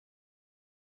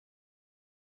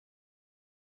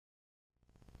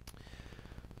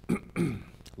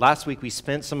Last week we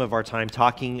spent some of our time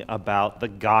talking about the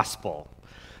gospel.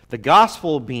 The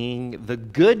gospel being the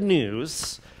good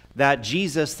news that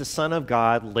Jesus, the Son of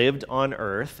God, lived on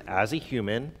earth as a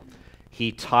human.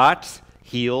 He taught,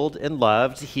 healed, and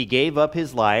loved. He gave up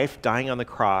his life, dying on the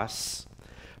cross.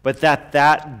 But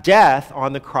that death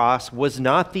on the cross was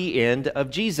not the end of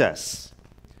Jesus.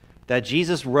 That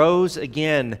Jesus rose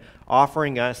again,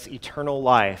 offering us eternal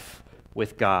life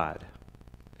with God.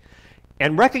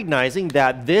 And recognizing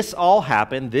that this all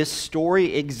happened, this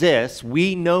story exists,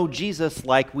 we know Jesus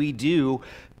like we do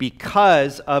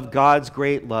because of God's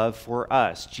great love for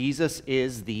us. Jesus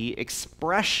is the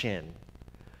expression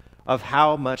of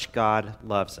how much God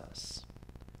loves us.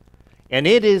 And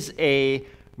it is a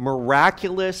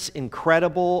miraculous,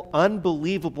 incredible,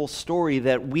 unbelievable story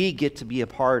that we get to be a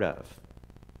part of.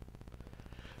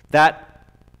 That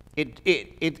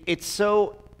it's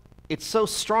so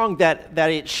strong that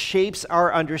it shapes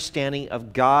our understanding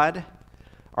of God,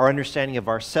 our understanding of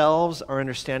ourselves, our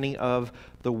understanding of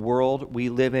the world we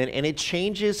live in, and it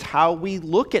changes how we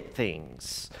look at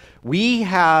things. We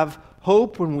have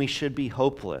hope when we should be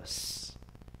hopeless.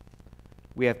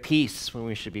 We have peace when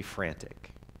we should be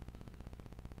frantic.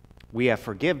 We have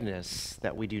forgiveness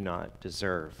that we do not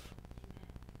deserve.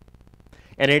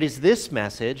 And it is this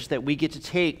message that we get to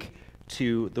take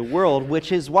to the world,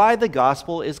 which is why the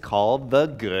gospel is called the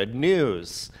good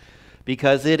news,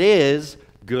 because it is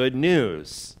good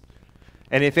news.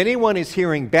 And if anyone is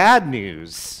hearing bad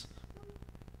news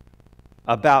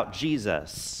about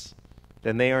Jesus,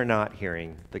 then they are not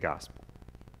hearing the gospel.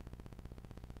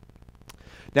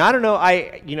 Now, I don't know,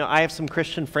 I have some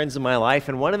Christian friends in my life,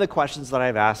 and one of the questions that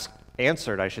I've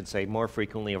answered more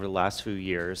frequently over the last few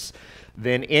years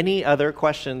than any other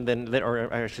question than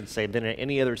at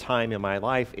any other time in my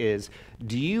life is,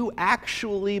 do you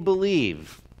actually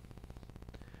believe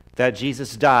that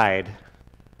Jesus died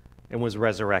and was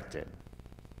resurrected?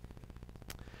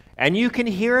 And you can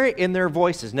hear it in their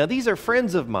voices. Now, these are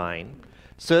friends of mine,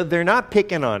 so they're not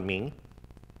picking on me.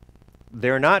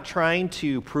 They're not trying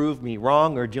to prove me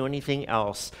wrong or do anything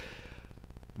else.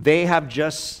 They have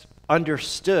just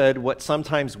understood what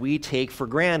sometimes we take for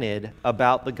granted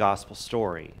about the gospel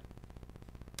story,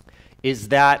 is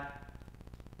that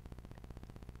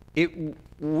it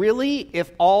really,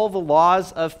 if all the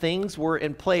laws of things were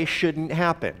in place, shouldn't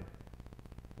happen,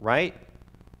 right?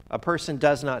 A person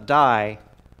does not die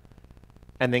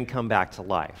and then come back to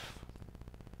life.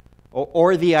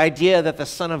 Or the idea that the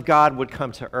Son of God would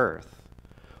come to earth.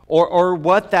 Or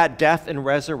what that death and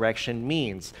resurrection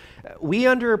means. We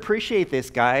underappreciate this,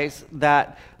 guys,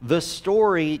 that the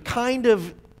story kind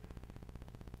of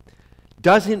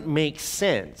doesn't make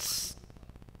sense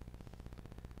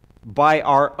by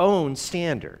our own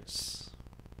standards.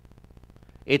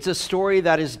 It's a story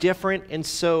that is different in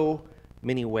so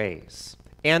many ways.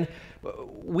 And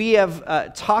we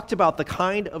have talked about the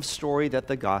kind of story that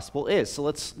the gospel is. So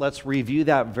let's review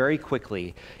that very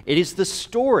quickly. It is the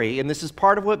story, and this is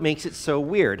part of what makes it so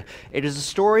weird. It is a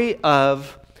story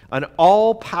of an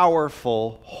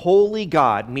all-powerful, holy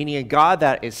God, meaning a God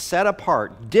that is set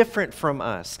apart, different from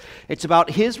us. It's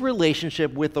about his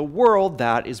relationship with a world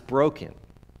that is broken.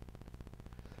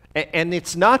 And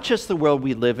it's not just the world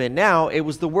we live in now. It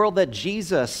was the world that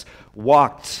Jesus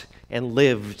walked and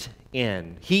lived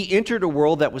in. He entered a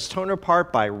world that was torn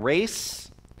apart by race,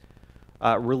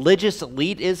 religious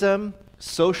elitism,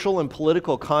 social and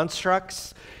political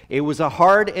constructs. It was a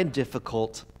hard and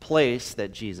difficult place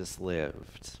that Jesus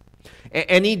lived.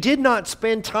 And he did not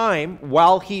spend time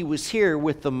while he was here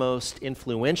with the most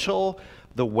influential,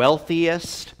 the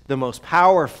wealthiest, the most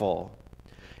powerful.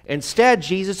 Instead,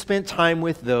 Jesus spent time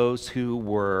with those who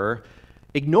were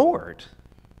ignored,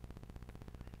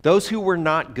 those who were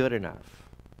not good enough.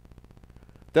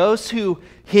 Those who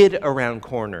hid around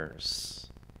corners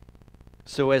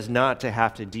so as not to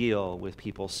have to deal with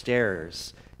people's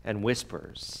stares and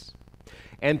whispers.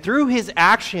 And through his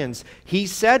actions, he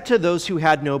said to those who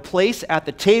had no place at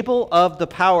the table of the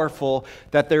powerful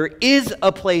that there is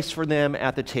a place for them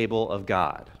at the table of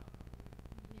God.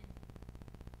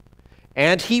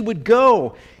 And he would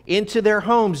go into their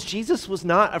homes. Jesus was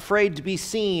not afraid to be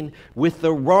seen with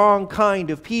the wrong kind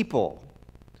of people.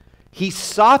 He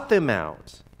sought them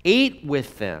out, ate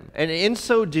with them, and in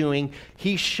so doing,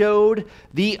 he showed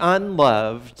the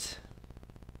unloved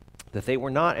that they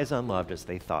were not as unloved as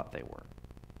they thought they were.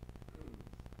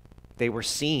 They were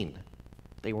seen,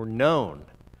 they were known,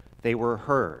 they were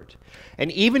heard.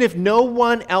 And even if no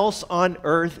one else on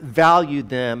earth valued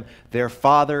them, their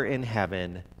Father in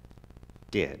heaven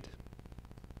did.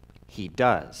 He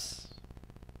does.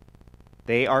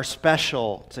 They are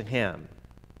special to him.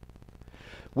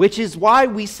 which is why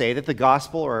we say that the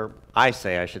gospel, or I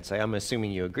should say, I'm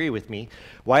assuming you agree with me,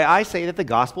 why I say that the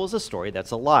gospel is a story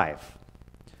that's alive.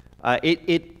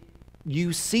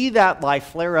 You see that life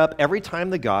flare up every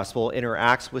time the gospel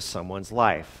interacts with someone's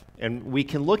life. And we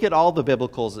can look at all the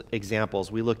biblical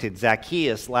examples. We looked at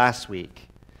Zacchaeus last week,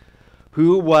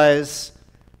 who was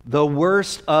the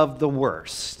worst of the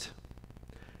worst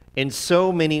in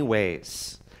so many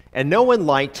ways. And no one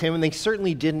liked him, and they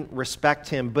certainly didn't respect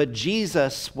him. But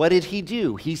Jesus, what did he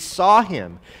do? He saw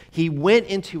him. He went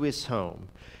into his home.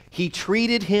 He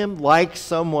treated him like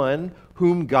someone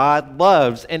whom God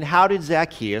loves. And how did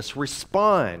Zacchaeus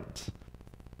respond?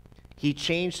 He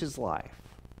changed his life.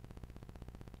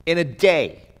 In a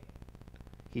day,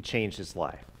 he changed his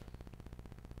life.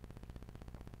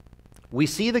 We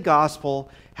see the gospel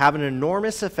have an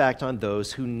enormous effect on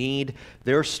those who need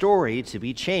their story to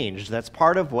be changed. That's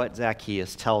part of what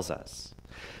Zacchaeus tells us.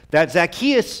 That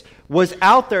Zacchaeus was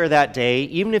out there that day,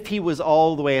 even if he was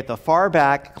all the way at the far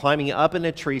back, climbing up in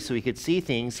a tree so he could see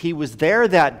things, he was there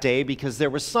that day because there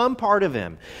was some part of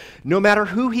him, no matter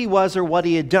who he was or what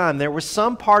he had done, there was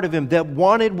some part of him that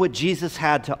wanted what Jesus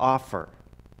had to offer.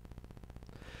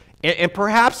 And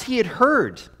perhaps he had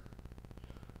heard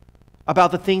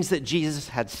about the things that Jesus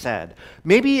had said.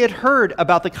 Maybe he had heard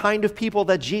about the kind of people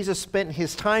that Jesus spent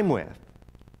his time with.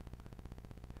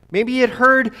 Maybe he had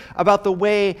heard about the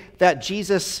way that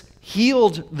Jesus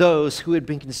healed those who had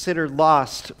been considered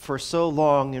lost for so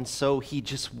long, and so he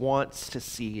just wants to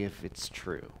see if it's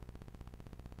true.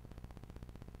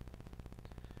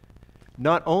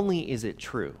 Not only is it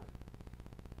true,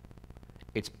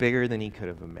 it's bigger than he could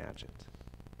have imagined.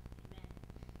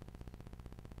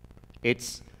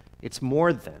 It's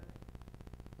more than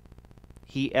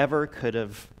he ever could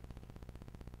have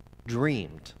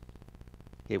dreamed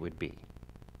it would be.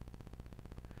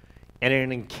 And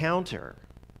an encounter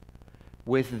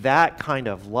with that kind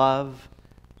of love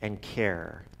and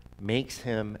care makes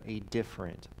him a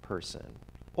different person.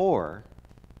 Or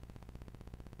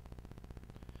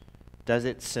does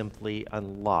it simply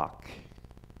unlock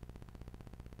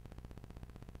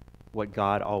what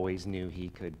God always knew he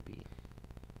could be?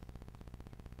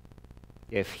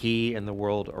 If he and the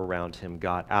world around him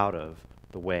got out of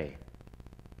the way.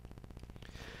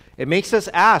 It makes us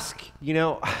ask,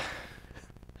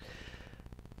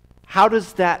 how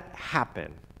does that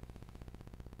happen?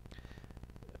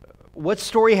 What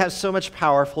story has so much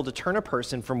powerful to turn a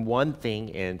person from one thing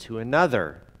into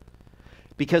another?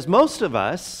 Because most of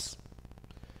us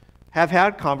have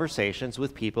had conversations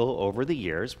with people over the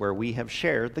years where we have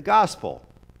shared the gospel.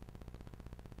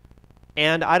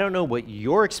 And I don't know what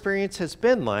your experience has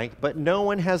been like, but no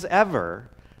one has ever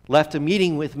left a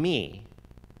meeting with me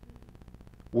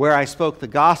where I spoke the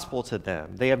gospel to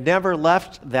them. They have never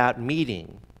left that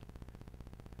meeting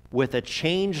with a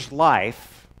changed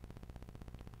life,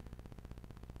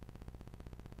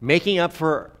 making up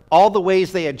for all the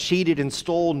ways they had cheated and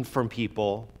stolen from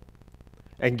people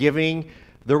and giving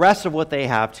the rest of what they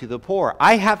have to the poor.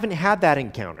 I haven't had that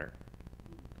encounter.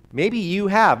 Maybe you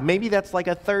have. Maybe that's like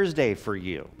a Thursday for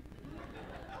you.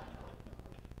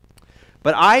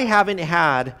 But I haven't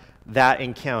had that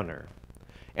encounter.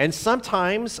 And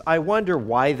sometimes I wonder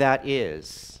why that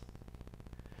is.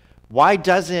 Why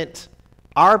doesn't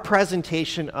our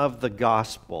presentation of the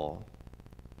gospel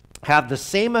have the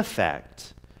same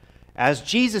effect as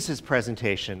Jesus'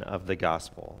 presentation of the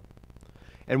gospel?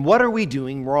 And what are we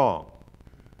doing wrong?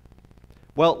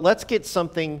 Well, let's get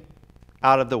something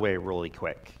out of the way really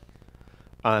quick.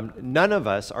 None of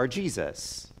us are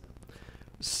Jesus.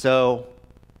 So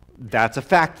that's a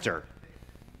factor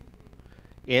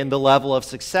in the level of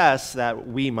success that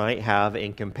we might have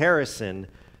in comparison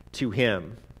to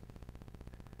him.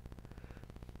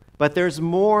 But there's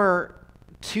more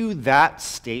to that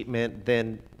statement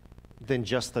than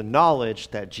just the knowledge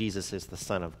that Jesus is the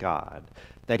Son of God,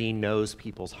 that he knows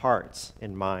people's hearts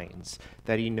and minds,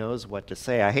 that he knows what to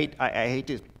say. I hate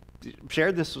to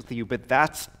share this with you, but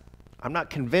I'm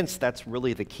not convinced that's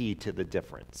really the key to the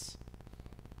difference.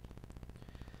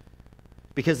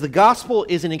 Because the gospel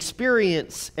is an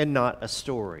experience and not a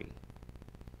story.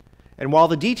 And while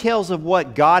the details of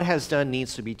what God has done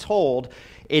needs to be told,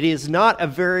 it is not a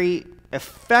very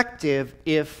effective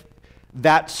if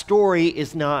that story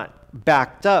is not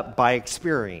backed up by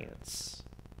experience.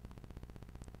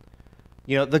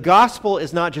 The gospel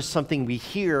is not just something we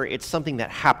hear, it's something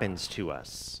that happens to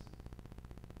us.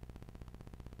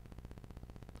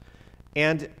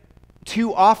 And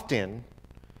too often,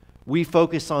 we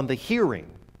focus on the hearing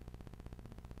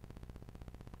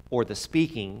or the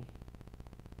speaking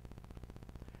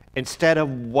instead of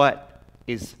what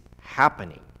is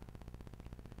happening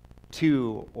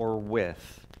to or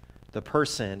with the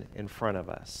person in front of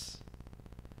us.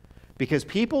 Because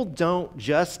people don't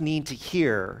just need to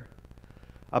hear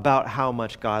about how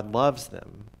much God loves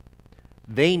them.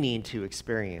 They need to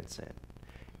experience it.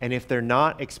 And if they're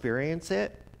not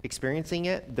experiencing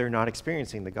it, they're not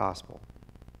experiencing the gospel.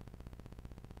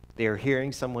 They are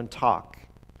hearing someone talk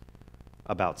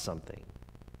about something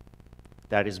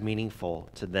that is meaningful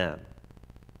to them.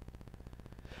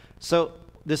 So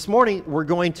this morning, we're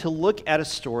going to look at a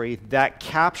story that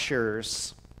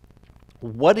captures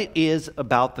what it is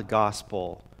about the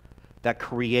gospel that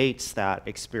creates that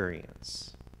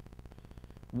experience.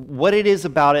 What it is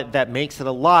about it that makes it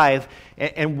alive,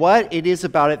 and what it is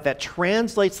about it that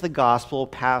translates the gospel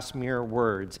past mere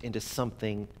words into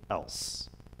something else.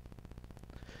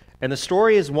 And the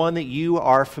story is one that you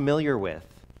are familiar with.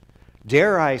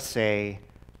 Dare I say,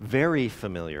 very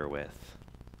familiar with.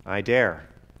 I dare.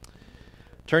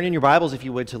 Turn in your Bibles, if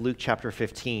you would, to Luke chapter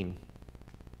 15.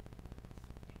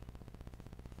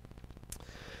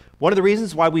 One of the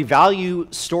reasons why we value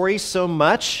stories so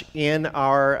much in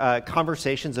our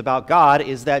conversations about God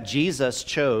is that Jesus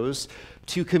chose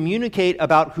to communicate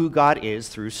about who God is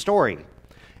through story.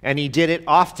 And he did it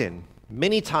often,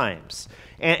 many times.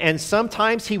 And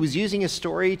sometimes he was using a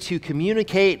story to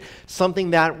communicate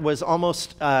something that was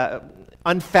almost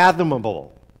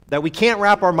unfathomable, that we can't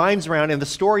wrap our minds around, and the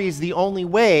story is the only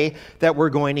way that we're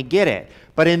going to get it.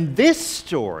 But in this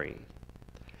story,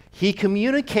 he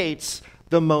communicates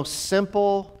the most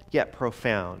simple yet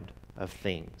profound of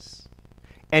things.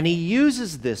 And he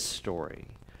uses this story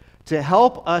to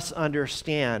help us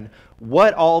understand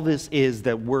what all this is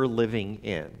that we're living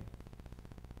in.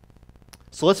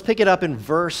 So let's pick it up in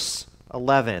verse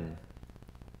 11.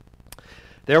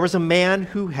 There was a man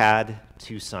who had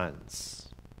 2 sons.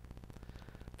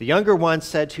 The younger one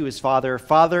said to his father,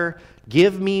 "Father,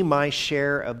 give me my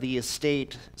share of the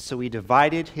estate." So he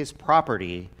divided his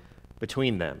property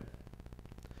between them.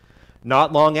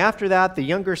 Not long after that, the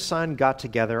younger son got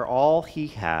together all he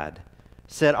had,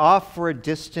 set off for a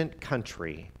distant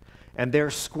country, and there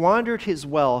squandered his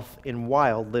wealth in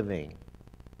wild living.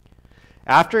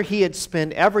 After he had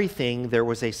spent everything, there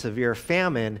was a severe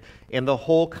famine in the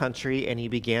whole country, and he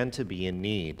began to be in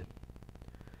need.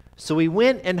 So he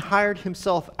went and hired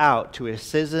himself out to a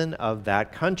citizen of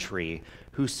that country,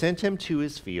 who sent him to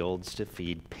his fields to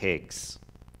feed pigs.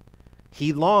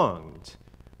 He longed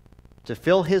to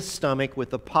fill his stomach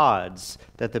with the pods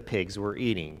that the pigs were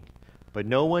eating, but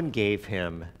no one gave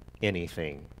him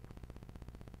anything.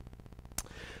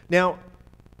 Now,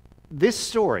 this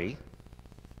story,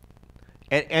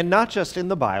 and not just in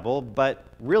the Bible, but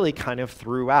really kind of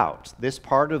throughout, this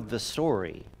part of the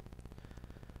story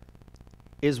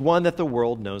is one that the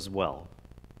world knows well.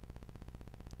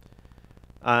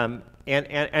 And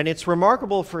it's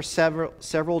remarkable for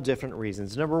several different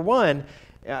reasons. Number one,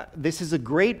 this is a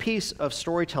great piece of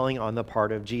storytelling on the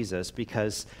part of Jesus,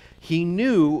 because he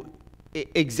knew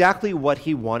exactly what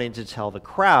he wanted to tell the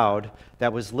crowd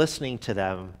that was listening to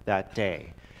them that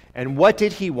day. And what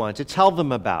did he want to tell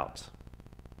them about?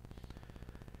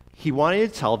 He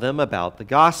wanted to tell them about the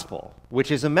gospel, which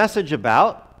is a message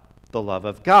about the love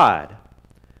of God.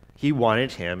 He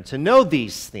wanted him to know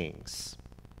these things.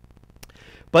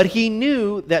 But he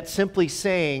knew that simply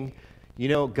saying,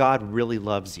 God really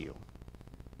loves you,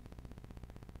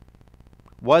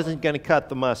 wasn't going to cut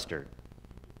the mustard,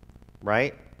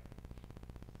 right?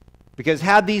 Because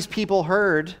had these people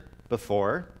heard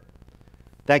before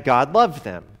that God loved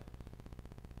them?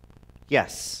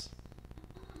 Yes,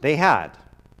 they had.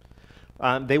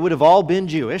 They would have all been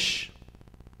Jewish.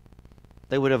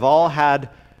 They would have all had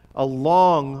a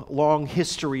long, long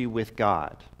history with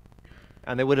God.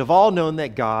 And they would have all known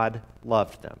that God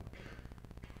loved them.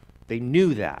 They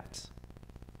knew that.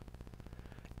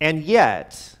 And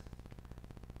yet,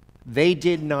 they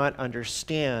did not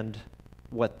understand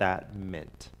what that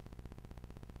meant.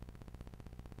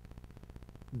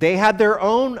 They had their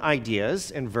own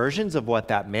ideas and versions of what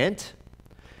that meant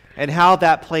and how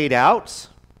that played out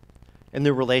in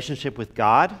their relationship with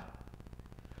God.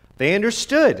 They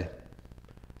understood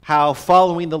how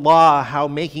following the law, how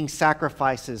making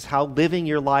sacrifices, how living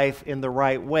your life in the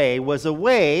right way was a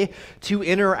way to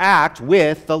interact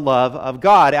with the love of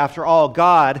God. After all,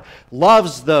 God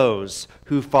loves those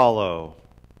who follow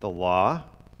the law,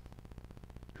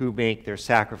 who make their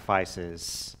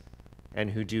sacrifices, and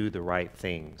who do the right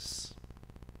things.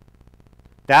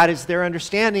 That is their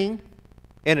understanding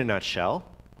in a nutshell.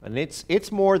 And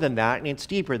it's more than that, and it's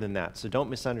deeper than that, so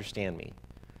don't misunderstand me.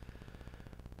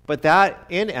 But that,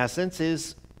 in essence,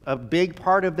 is a big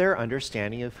part of their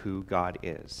understanding of who God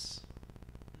is.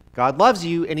 God loves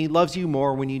you, and he loves you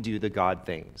more when you do the God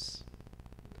things.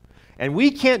 And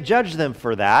we can't judge them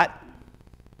for that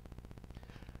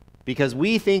because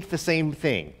we think the same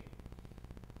thing.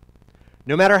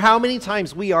 No matter how many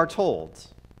times we are told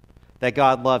that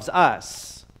God loves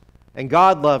us and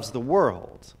God loves the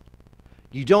world,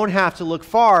 you don't have to look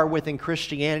far within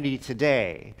Christianity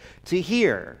today to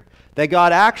hear that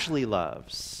God actually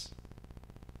loves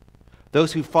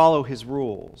those who follow his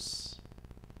rules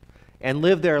and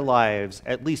live their lives,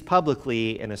 at least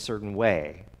publicly, in a certain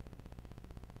way,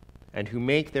 and who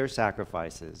make their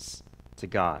sacrifices to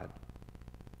God.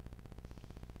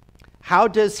 How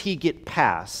does he get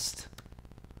past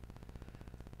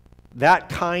that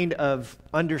kind of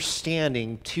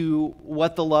understanding to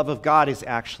what the love of God is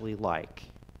actually like?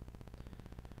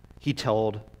 He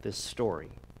told this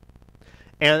story.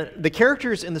 And the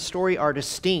characters in the story are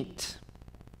distinct.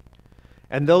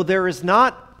 And though there is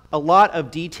not a lot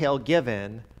of detail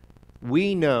given,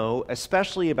 we know,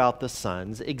 especially about the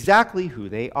sons, exactly who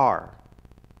they are.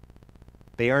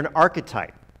 They are an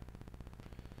archetype.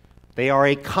 They are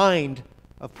a kind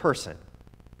of person.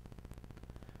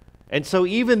 And so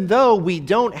even though we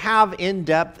don't have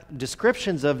in-depth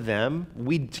descriptions of them,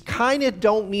 we kind of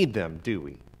don't need them, do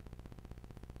we?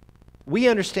 We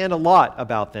understand a lot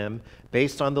about them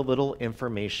based on the little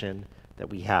information that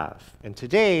we have. And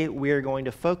today we are going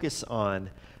to focus on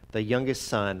the youngest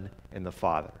son and the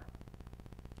father.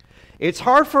 It's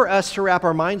hard for us to wrap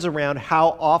our minds around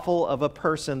how awful of a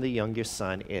person the youngest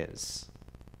son is.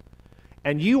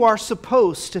 And you are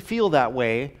supposed to feel that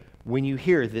way when you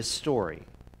hear this story.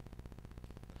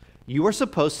 You are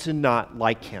supposed to not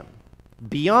like him.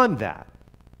 Beyond that,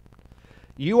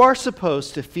 you are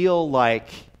supposed to feel like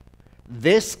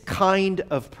this kind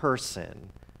of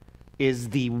person is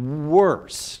the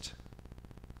worst,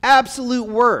 absolute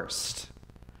worst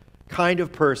kind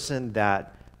of person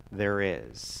that there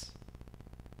is.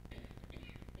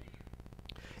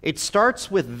 It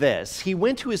starts with this. He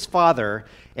went to his father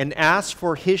and asked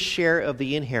for his share of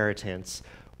the inheritance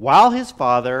while his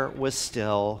father was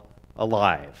still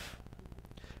alive.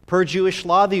 Per Jewish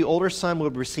law, the older son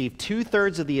would receive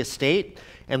 2/3 of the estate,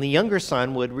 and the younger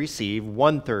son would receive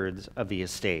 1/3 of the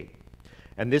estate.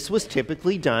 And this was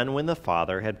typically done when the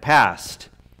father had passed.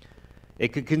 It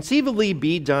could conceivably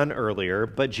be done earlier,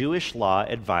 but Jewish law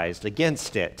advised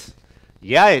against it.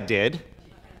 Yeah, it did.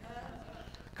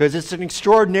 Because it's an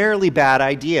extraordinarily bad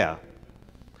idea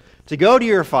to go to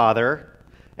your father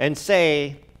and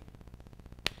say,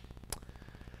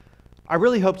 I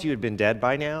really hoped you had been dead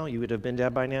by now. You would have been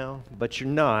dead by now, but you're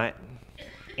not.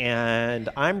 And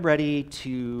I'm ready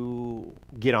to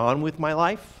get on with my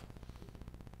life.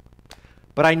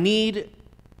 But I need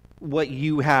what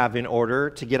you have in order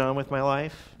to get on with my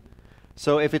life.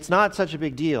 So if it's not such a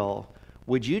big deal,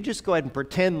 would you just go ahead and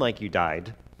pretend like you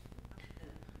died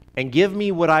and give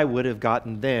me what I would have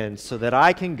gotten then so that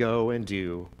I can go and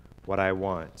do what I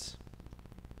want?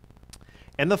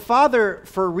 And the father,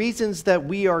 for reasons that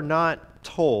we are not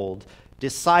told,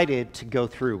 decided to go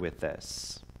through with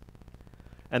this.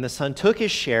 And the son took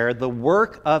his share, the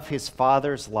work of his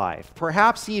father's life,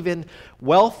 perhaps even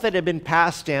wealth that had been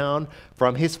passed down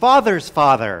from his father's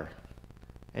father,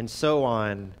 and so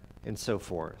on and so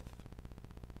forth.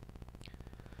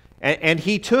 And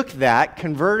he took that,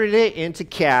 converted it into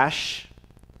cash,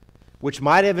 which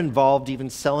might have involved even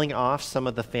selling off some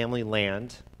of the family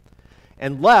land,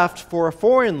 and left for a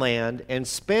foreign land and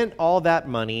spent all that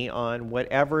money on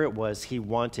whatever it was he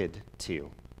wanted to.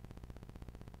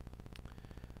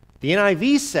 The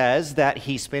NIV says that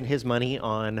he spent his money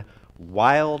on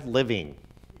wild living.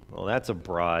 Well, that's a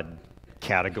broad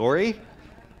category,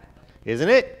 isn't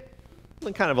it?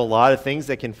 Kind of a lot of things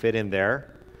that can fit in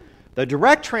there. The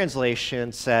direct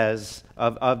translation says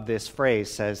of this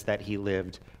phrase says that he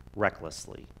lived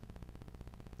recklessly.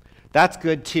 That's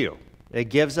good too. It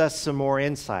gives us some more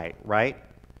insight, right?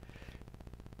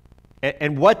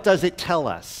 And what does it tell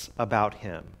us about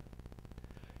him?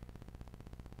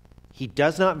 He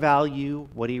does not value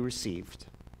what he received.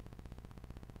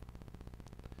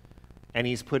 And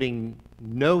he's putting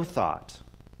no thought,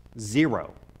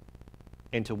 zero,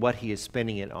 into what he is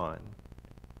spending it on.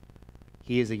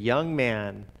 He is a young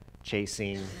man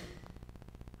chasing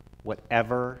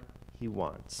whatever he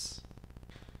wants.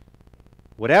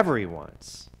 Whatever he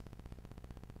wants.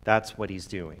 That's what he's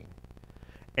doing.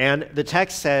 And the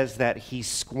text says that he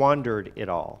squandered it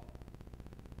all.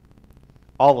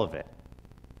 All of it.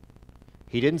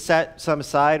 He didn't set some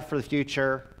aside for the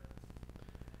future.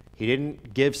 He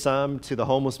didn't give some to the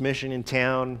homeless mission in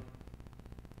town.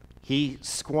 He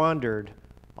squandered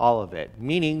all of it.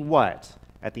 Meaning what?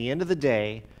 At the end of the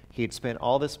day, He had spent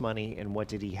all this money, and what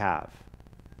did he have?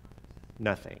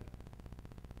 Nothing.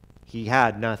 He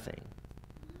had nothing.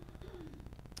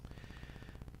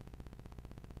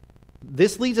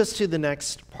 This leads us to the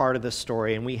next part of the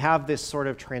story, and we have this sort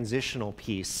of transitional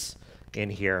piece in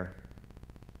here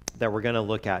that we're going to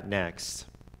look at next.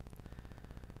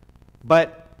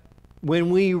 But when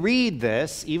we read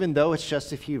this, even though it's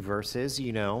just a few verses,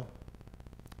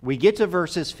 we get to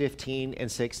verses 15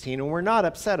 and 16, and we're not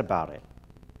upset about it,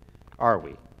 are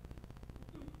we?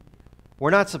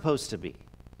 We're not supposed to be.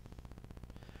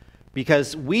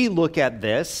 Because we look at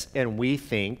this and we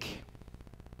think,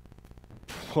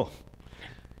 well,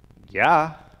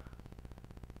 yeah,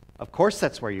 of course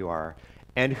that's where you are.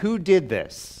 And who did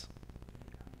this?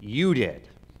 You did.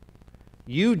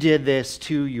 You did this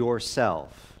to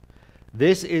yourself.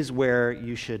 This is where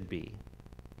you should be.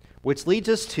 Which leads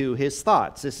us to his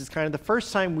thoughts. This is kind of the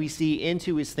first time we see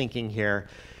into his thinking here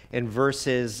in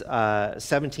verses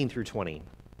 17 through 20.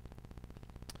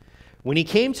 When he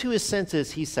came to his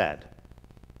senses, he said,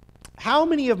 "How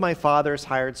many of my father's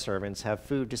hired servants have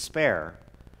food to spare?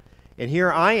 And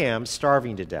here I am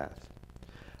starving to death.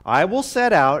 I will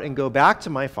set out and go back to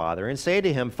my father and say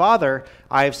to him, 'Father,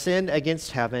 I have sinned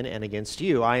against heaven and against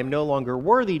you. I am no longer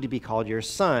worthy to be called your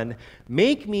son.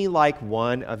 Make me like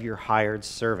one of your hired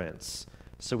servants.'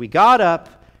 So he got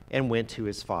up and went to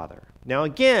his father." Now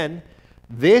again,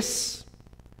 this,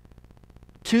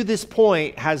 to this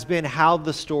point, has been how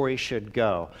the story should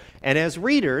go. And as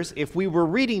readers, if we were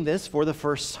reading this for the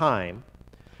first time,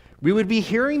 we would be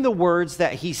hearing the words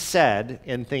that he said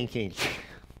and thinking,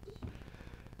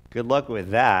 good luck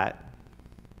with that.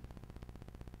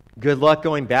 Good luck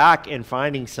going back and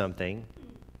finding something.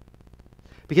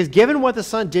 Because given what the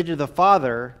son did to the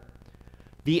father,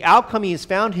 the outcome he has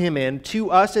found him in,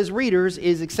 to us as readers,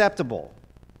 is acceptable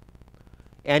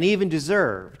and even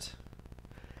deserved,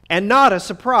 and not a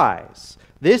surprise.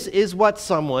 This is what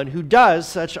someone who does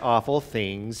such awful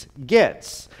things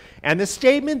gets. And the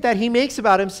statement that he makes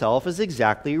about himself is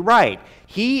exactly right.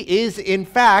 He is, in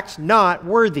fact, not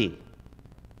worthy.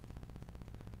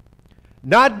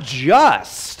 Not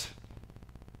just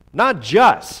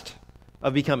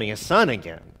of becoming a son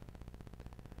again.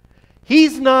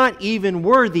 He's not even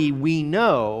worthy, we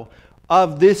know,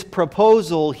 of this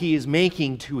proposal he is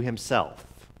making to himself.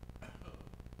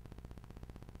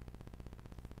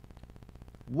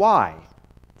 Why?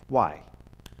 Why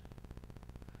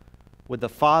would the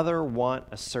father want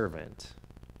a servant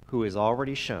who has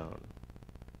already shown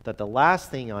that the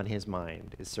last thing on his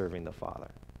mind is serving the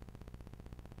father?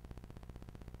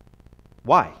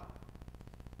 Why?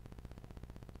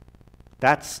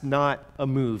 That's not a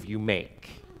move you make.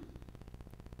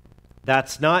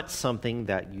 That's not something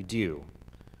that you do.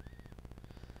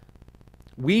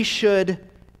 We should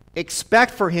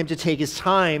expect for him to take his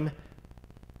time,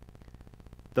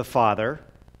 the father,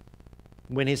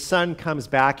 when his son comes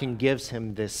back and gives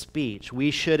him this speech.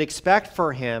 We should expect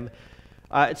for him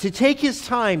to take his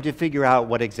time to figure out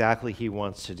what exactly he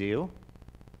wants to do.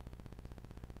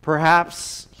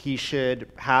 Perhaps he should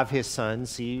have his son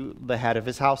see the head of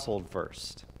his household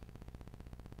first.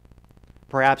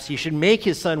 Perhaps he should make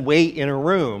his son wait in a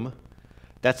room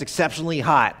that's exceptionally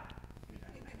hot.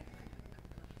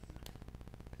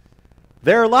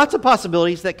 There are lots of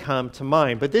possibilities that come to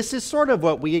mind, but this is sort of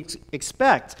what we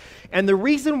expect. And the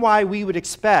reason why we would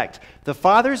expect the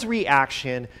father's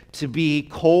reaction to be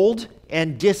cold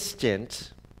and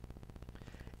distant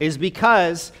is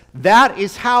because that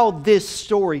is how this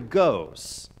story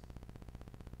goes.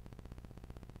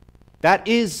 That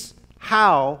is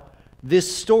how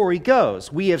this story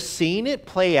goes. We have seen it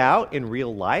play out in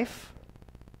real life.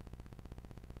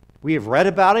 We have read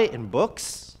about it in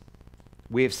books.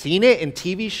 We have seen it in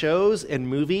TV shows and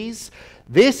movies.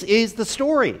 This is the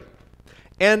story.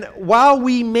 And while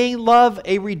we may love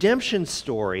a redemption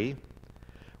story,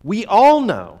 we all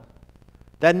know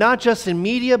that not just in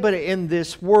media, but in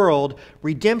this world,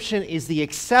 redemption is the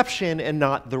exception and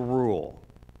not the rule.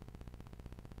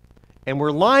 And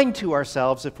we're lying to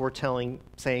ourselves if we're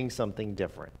saying something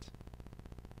different.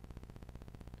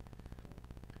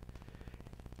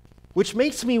 Which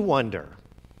makes me wonder,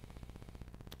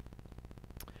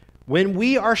 when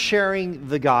we are sharing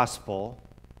the gospel,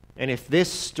 and if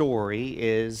this story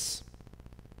is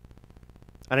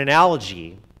an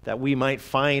analogy that we might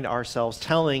find ourselves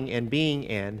telling and being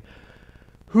in,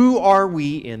 who are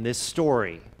we in this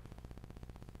story?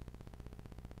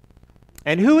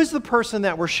 And who is the person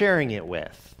that we're sharing it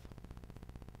with?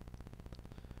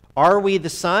 Are we the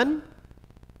son?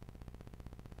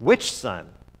 Which son?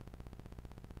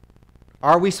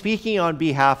 Are we speaking on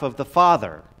behalf of the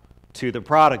father to the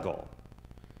prodigal?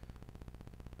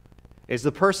 Is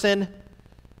the person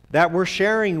that we're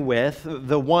sharing with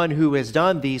the one who has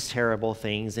done these terrible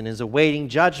things and is awaiting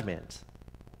judgment?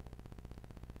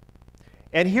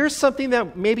 And here's something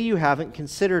that maybe you haven't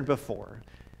considered before.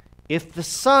 If the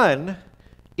Son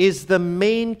is the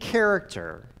main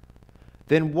character,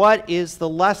 then what is the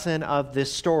lesson of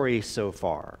this story so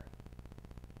far?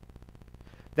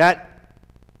 That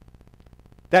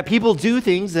people do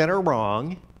things that are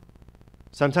wrong,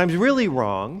 sometimes really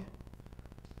wrong,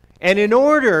 and in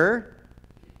order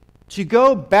to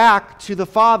go back to the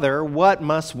Father, what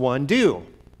must one do?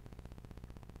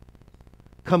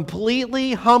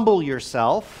 Completely humble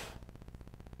yourself,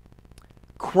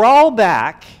 crawl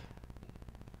back,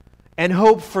 and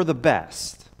hope for the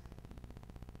best.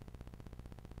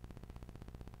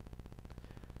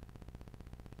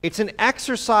 It's an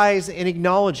exercise in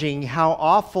acknowledging how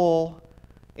awful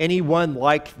anyone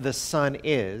like the Son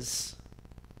is.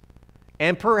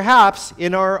 And perhaps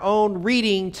in our own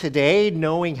reading today,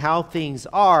 knowing how things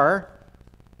are,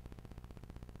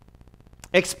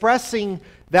 expressing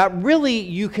that really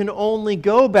you can only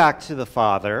go back to the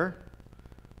Father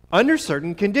under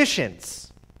certain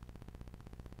conditions.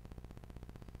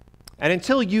 And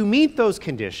until you meet those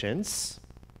conditions,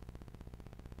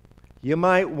 you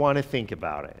might want to think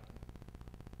about it.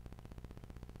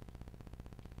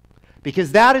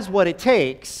 Because that is what it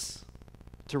takes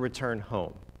to return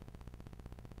home.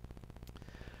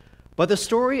 But the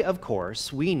story, of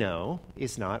course, we know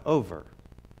is not over.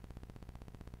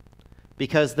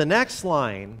 Because the next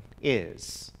line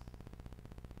is,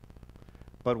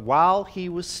 "But while he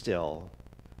was still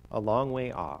a long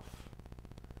way off,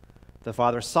 the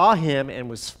Father saw him and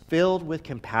was filled with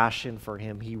compassion for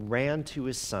him. He ran to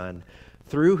his Son,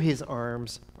 threw his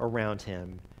arms around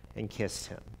him, and kissed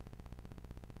him."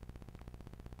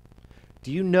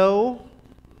 Do you know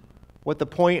what the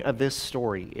point of this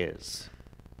story is?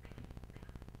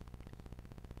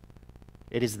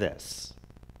 It is this.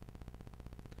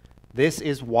 This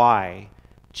is why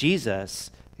Jesus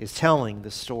is telling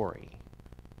the story.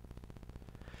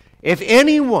 If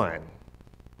anyone,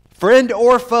 friend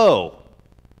or foe,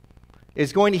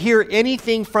 is going to hear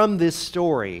anything from this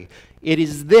story, it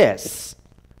is this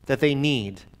that they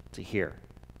need to hear.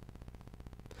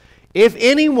 If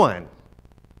anyone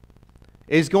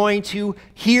is going to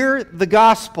hear the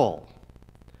gospel,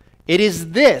 it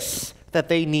is this that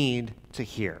they need to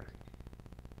hear.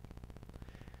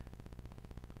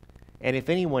 And if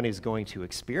anyone is going to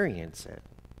experience it,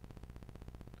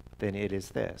 then it is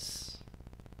this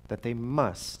that they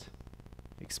must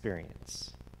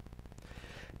experience.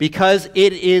 Because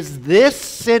it is this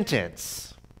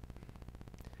sentence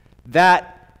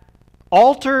that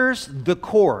alters the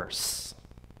course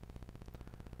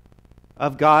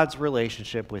of God's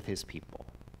relationship with his people.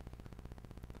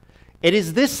 It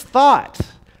is this thought,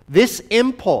 this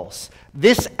impulse,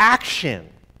 this action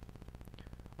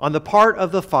on the part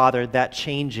of the Father that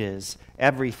changes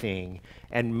everything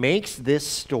and makes this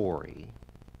story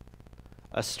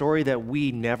a story that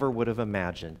we never would have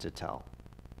imagined to tell.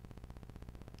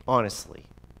 Honestly,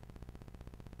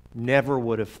 never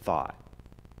would have thought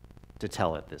to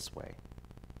tell it this way.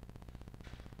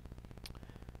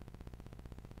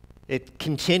 It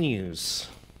continues.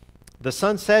 The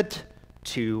Son said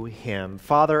to him,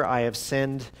 "Father, I have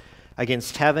sinned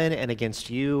against heaven and against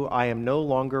you. I am no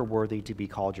longer worthy to be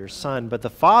called your son." But the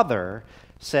Father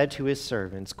said to his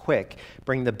servants, "Quick,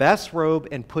 bring the best robe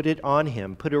and put it on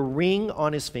him. Put a ring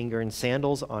on his finger and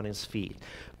sandals on his feet.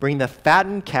 Bring the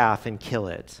fattened calf and kill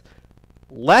it.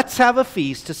 Let's have a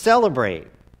feast to celebrate.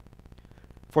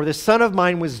 For this son of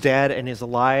mine was dead and is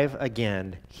alive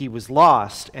again. He was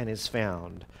lost and is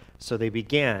found." So they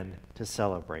began to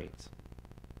celebrate.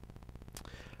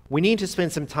 We need to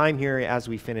spend some time here as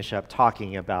we finish up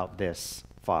talking about this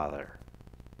Father.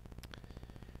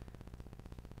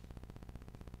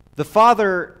 The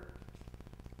Father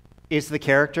is the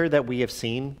character that we have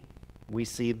seen. We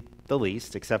see the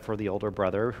least, except for the older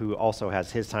brother, who also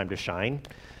has his time to shine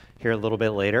here a little bit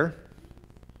later.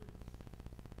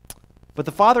 But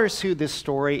the Father is who this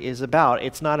story is about.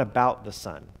 It's not about the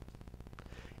Son.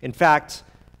 In fact,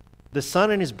 the Son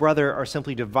and his brother are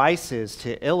simply devices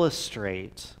to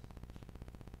illustrate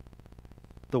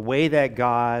the way that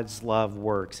God's love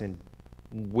works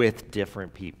with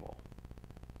different people.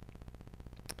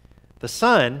 The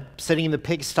Son, sitting in the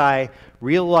pigsty,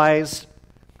 realized,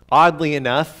 oddly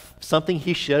enough, something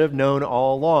he should have known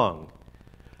all along,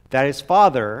 that his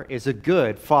Father is a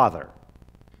good Father,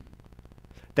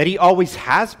 that he always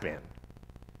has been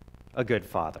a good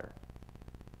Father.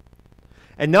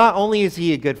 And not only is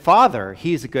he a good Father,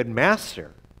 he is a good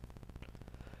Master.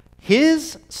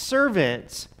 his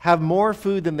servants have more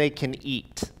food than they can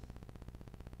eat.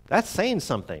 That's saying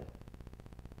something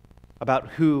about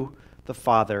who the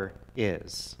Father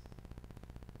is.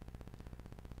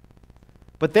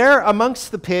 But there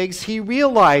amongst the pigs, he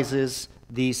realizes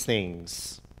these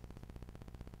things.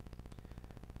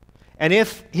 And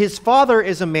if his father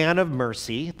is a man of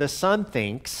mercy, the son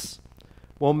thinks,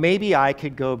 well, maybe I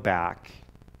could go back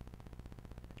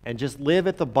and just live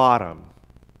at the bottom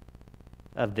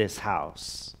of this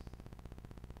house.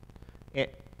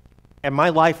 And my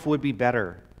life would be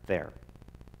better there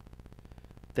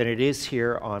than it is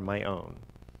here on my own.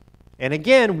 And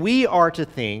again, we are to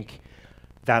think,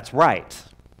 that's right.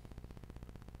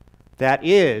 That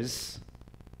is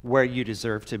where you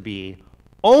deserve to be,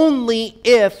 only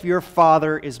if your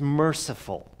Father is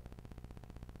merciful.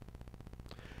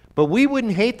 But we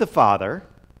wouldn't hate the Father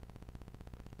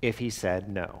if he said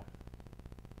no,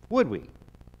 would we?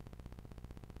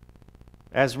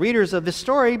 As readers of this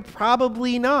story,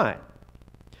 probably not.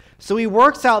 So he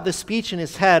works out the speech in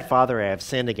his head, Father, I have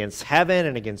sinned against heaven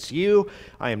and against you.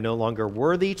 I am no longer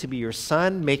worthy to be your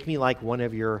son. Make me like one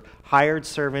of your hired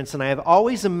servants. And I have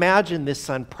always imagined this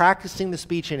son practicing the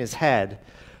speech in his head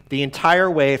the entire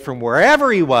way from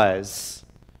wherever he was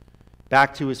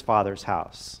back to his father's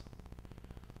house.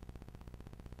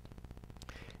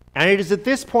 And it is at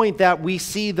this point that we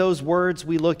see those words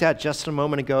we looked at just a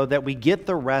moment ago, that we get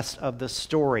the rest of the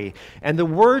story. And the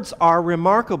words are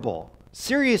remarkable.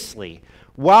 Seriously,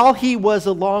 while he was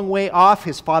a long way off,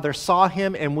 his father saw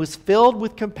him and was filled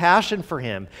with compassion for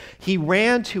him. He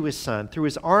ran to his son, threw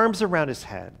his arms around his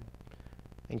head,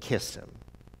 and kissed him.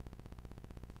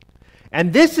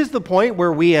 And this is the point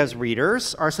where we as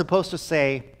readers are supposed to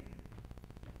say,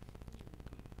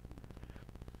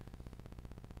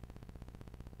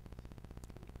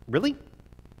 really?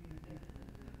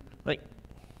 Like,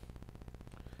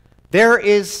 there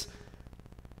is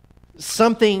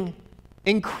something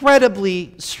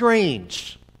incredibly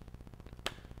strange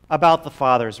about the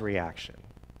father's reaction.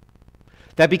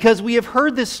 That because we have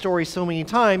heard this story so many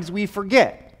times, we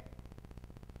forget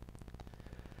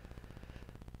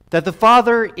that the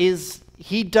father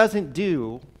he doesn't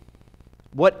do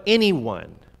what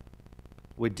anyone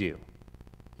would do.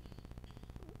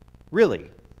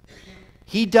 Really.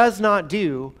 He does not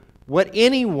do what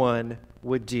anyone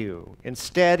would do.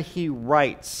 Instead, he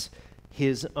writes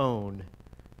his own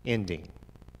ending.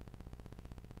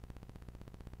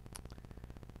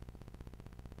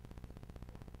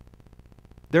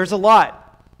 There's a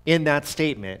lot in that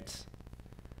statement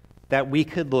that we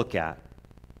could look at,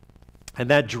 and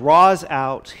that draws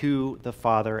out who the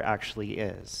Father actually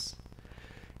is.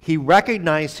 He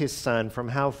recognized his son from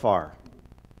how far?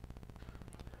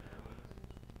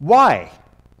 Why?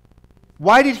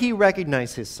 Why did he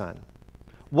recognize his son?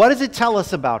 What does it tell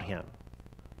us about him?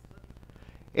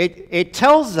 It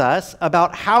tells us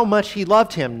about how much he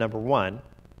loved him, number one.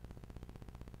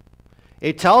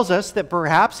 It tells us that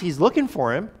perhaps he's looking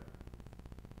for him.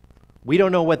 We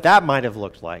don't know what that might have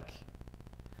looked like.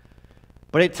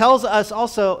 But it tells us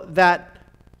also that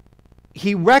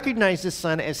he recognized his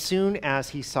son as soon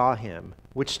as he saw him,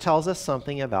 which tells us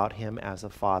something about him as a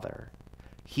father.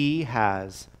 He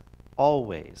has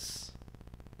always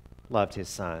loved his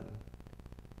son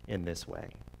in this way.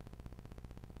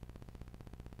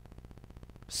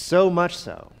 So much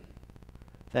so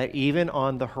that even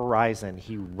on the horizon,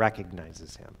 he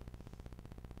recognizes him.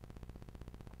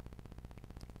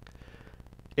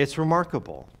 It's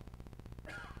remarkable.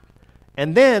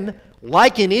 And then,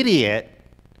 like an idiot,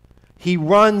 he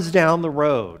runs down the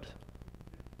road.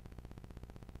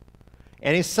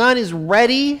 And his son is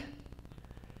ready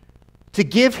to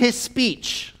give his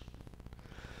speech.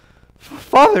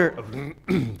 Father,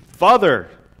 Father.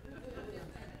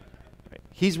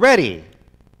 He's ready.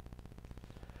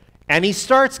 And he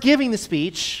starts giving the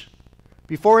speech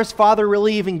before his father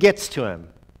really even gets to him.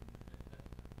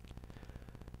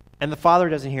 And the father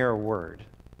doesn't hear a word.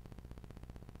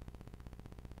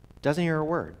 Doesn't hear a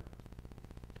word.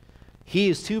 He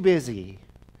is too busy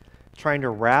trying to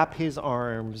wrap his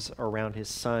arms around his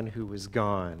son who was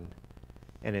gone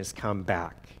and has come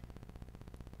back.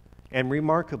 And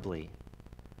remarkably,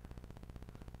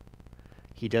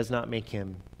 he does not make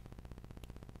him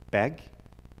beg.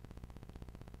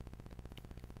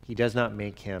 He does not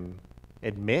make him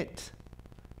admit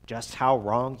just how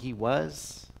wrong he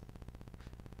was.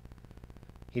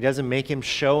 He doesn't make him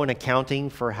show an accounting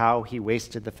for how he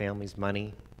wasted the family's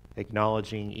money,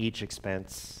 acknowledging each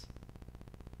expense.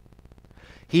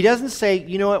 He doesn't say,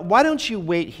 you know what, why don't you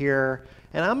wait here,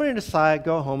 and I'm going to decide,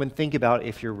 go home and think about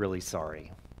if you're really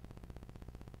sorry.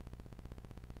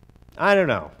 I don't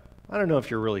know. I don't know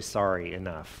if you're really sorry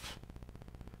enough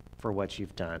for what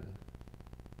you've done.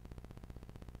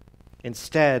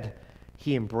 Instead,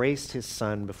 he embraced his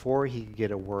son before he could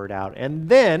get a word out. And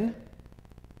then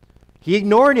he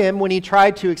ignored him when he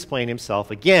tried to explain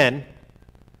himself again.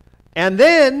 And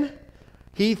then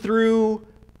he threw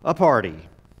a party.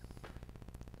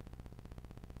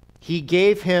 He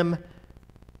gave him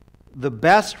the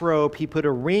best robe. He put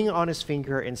a ring on his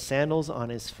finger and sandals on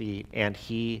his feet. And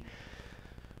he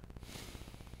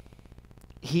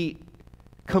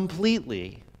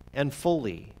completely and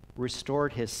fully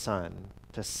restored his son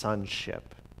to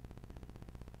sonship.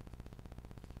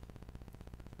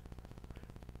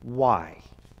 Why?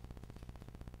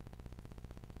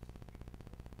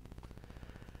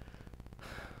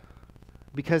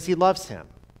 Because he loves him.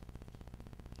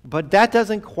 But that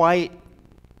doesn't quite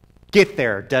get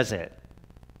there, does it?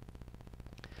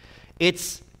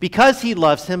 It's because he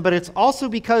loves him, but it's also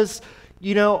because,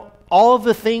 all of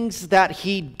the things that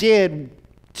he did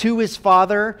to his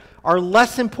father are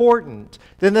less important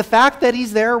than the fact that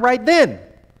he's there right then.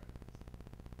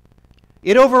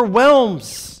 It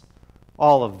overwhelms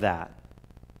all of that.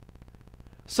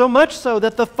 So much so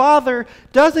that the father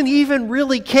doesn't even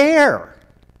really care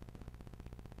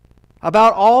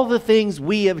about all the things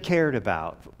we have cared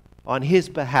about on his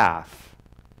behalf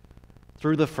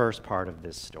through the first part of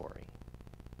this story.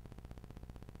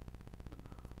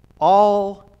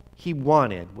 All he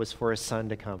wanted was for his son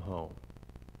to come home.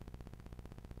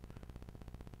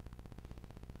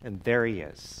 And there he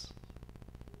is.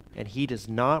 And he does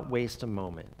not waste a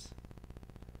moment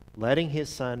letting his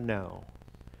son know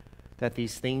that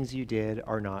these things you did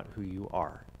are not who you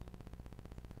are.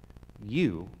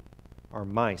 You are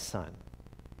my son.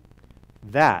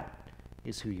 That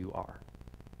is who you are.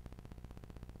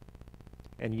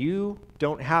 And you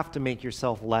don't have to make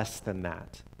yourself less than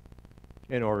that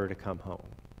in order to come home.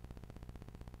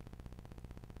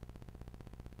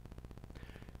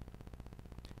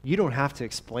 You don't have to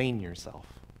explain yourself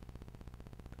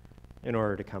in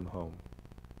order to come home.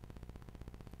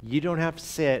 You don't have to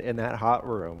sit in that hot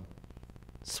room,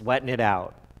 sweating it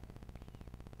out,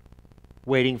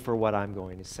 waiting for what I'm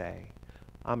going to say.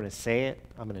 I'm going to say it,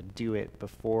 I'm going to do it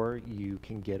before you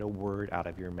can get a word out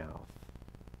of your mouth.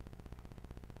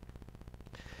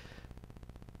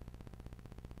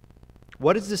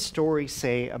 What does this story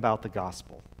say about the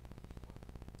gospel?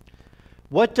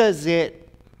 What does it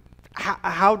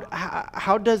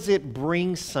How does it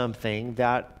bring something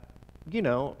that,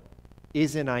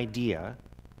 is an idea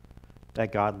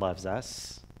that God loves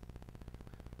us,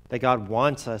 that God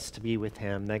wants us to be with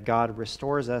him, that God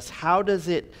restores us? How does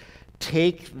it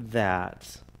take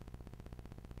that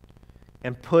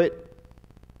and put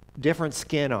different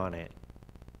skin on it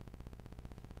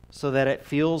so that it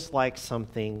feels like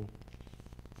something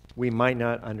we might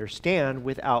not understand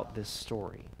without this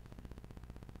story?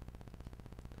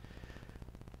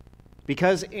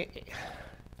 Because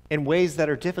in ways that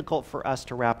are difficult for us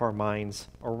to wrap our minds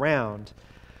around,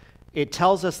 it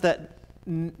tells us that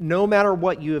no matter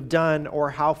what you have done or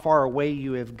how far away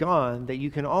you have gone, that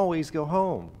you can always go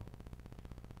home.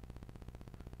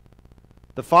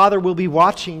 The Father will be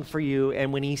watching for you,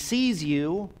 and when he sees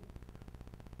you,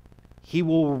 he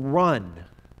will run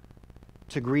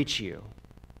to greet you.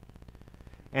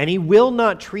 And he will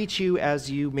not treat you as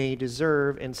you may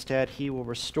deserve. Instead, he will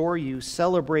restore you,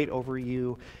 celebrate over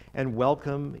you, and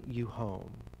welcome you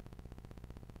home.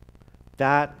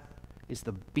 That is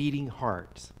the beating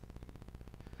heart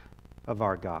of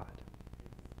our God.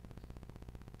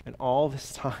 And all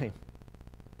this time,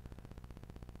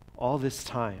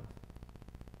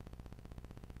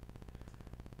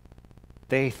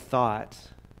 they thought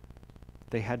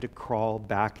they had to crawl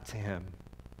back to him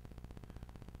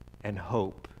and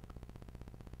hope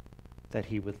that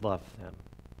he would love them.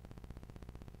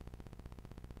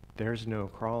 There's no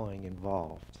crawling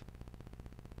involved,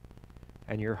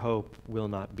 and your hope will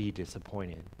not be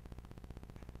disappointed,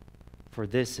 for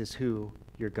this is who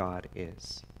your God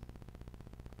is.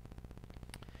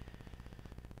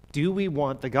 Do we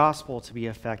want the gospel to be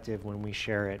effective when we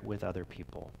share it with other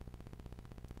people?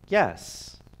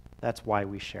 Yes, that's why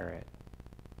we share it.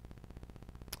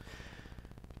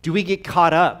 Do we get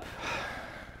caught up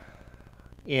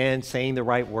in saying the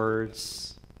right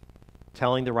words,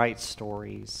 telling the right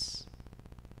stories?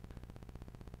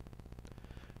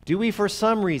 Do we, for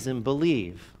some reason,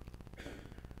 believe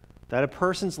that a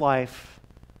person's life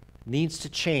needs to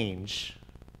change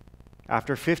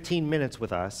after 15 minutes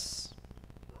with us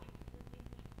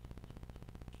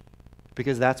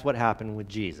because that's what happened with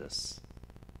Jesus?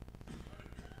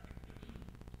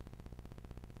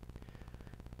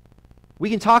 We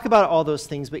can talk about all those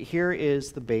things, but here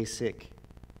is the basic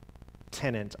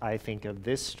tenet, I think, of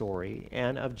this story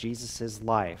and of Jesus'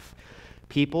 life.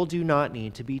 People do not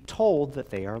need to be told that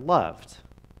they are loved.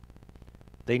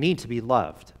 They need to be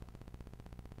loved.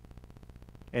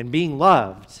 And being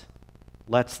loved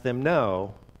lets them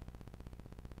know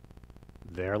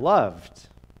they're loved.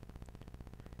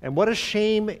 And what a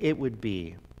shame it would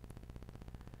be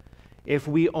if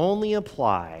we only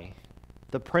apply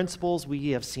the principles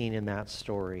we have seen in that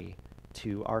story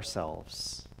to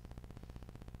ourselves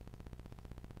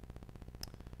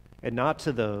and not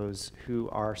to those who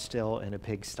are still in a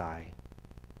pigsty,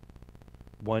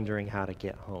 wondering how to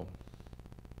get home.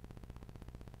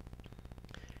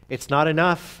 It's not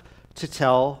enough to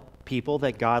tell people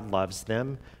that God loves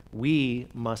them. We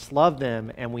must love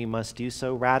them, and we must do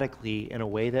so radically in a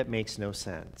way that makes no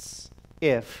sense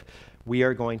if we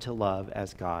are going to love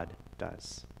as God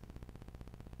does.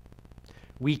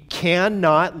 We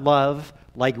cannot love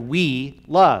like we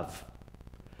love,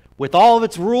 with all of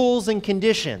its rules and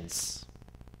conditions.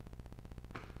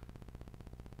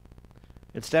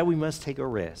 Instead, we must take a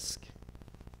risk.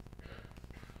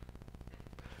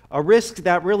 A risk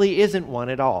that really isn't one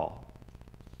at all.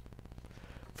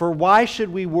 For why should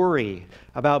we worry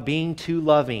about being too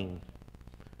loving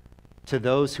to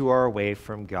those who are away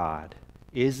from God?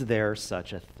 Is there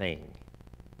such a thing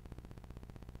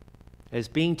as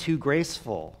being too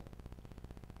graceful,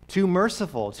 too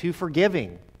merciful, too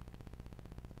forgiving?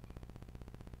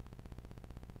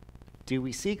 Do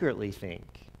we secretly think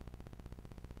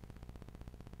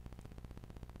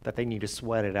that they need to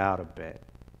sweat it out a bit?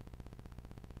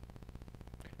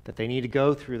 That they need to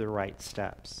go through the right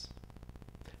steps?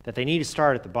 That they need to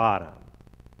start at the bottom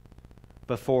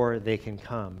before they can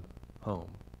come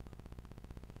home?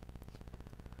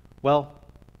 Well,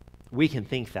 we can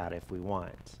think that if we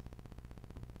want.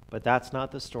 But that's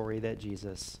not the story that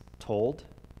Jesus told,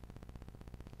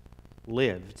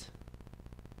 lived,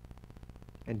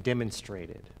 and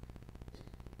demonstrated.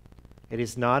 It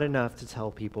is not enough to tell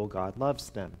people God loves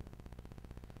them.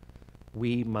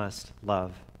 We must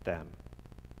love them.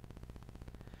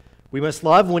 We must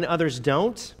love when others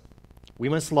don't. We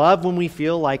must love when we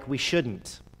feel like we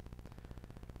shouldn't.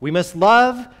 We must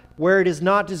love where it is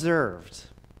not deserved.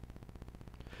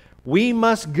 We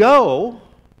must go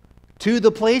to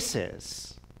the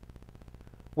places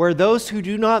where those who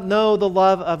do not know the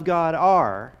love of God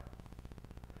are,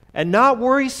 and not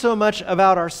worry so much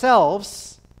about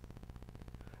ourselves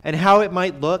and how it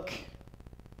might look,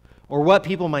 or what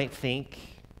people might think,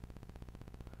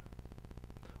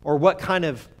 or what kind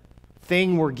of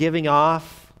thing we're giving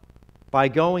off by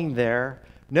going there.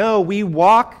 No, we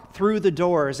walk through the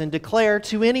doors and declare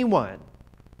to anyone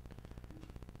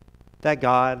that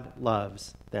God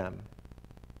loves them.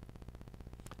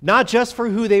 Not just for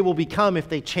who they will become if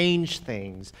they change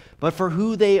things, but for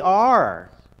who they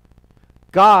are.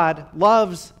 God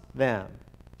loves them.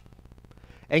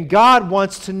 And God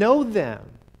wants to know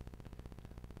them.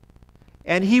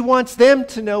 And He wants them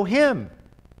to know Him.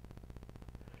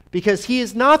 Because He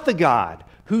is not the God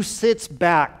who sits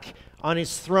back on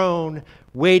His throne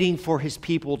waiting for His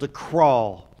people to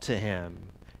crawl to Him.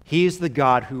 He is the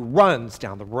God who runs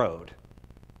down the road.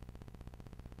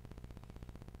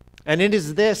 And it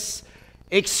is this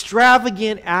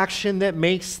extravagant action that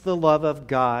makes the love of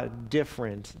God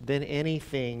different than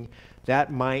anything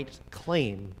that might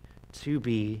claim to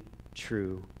be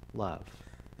true love.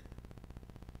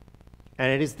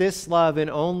 And it is this love and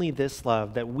only this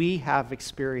love that we have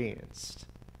experienced,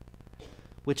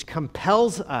 which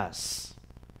compels us,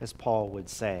 as Paul would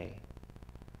say,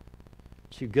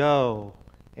 to go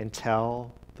and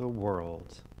tell the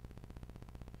world,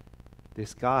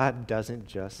 this God doesn't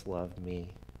just love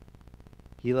me.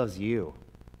 He loves you.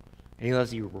 And He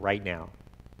loves you right now.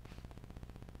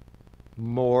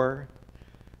 More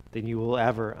than you will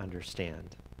ever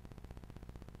understand.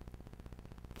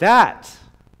 That,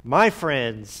 my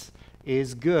friends,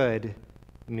 is good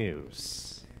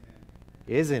news.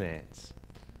 Isn't it?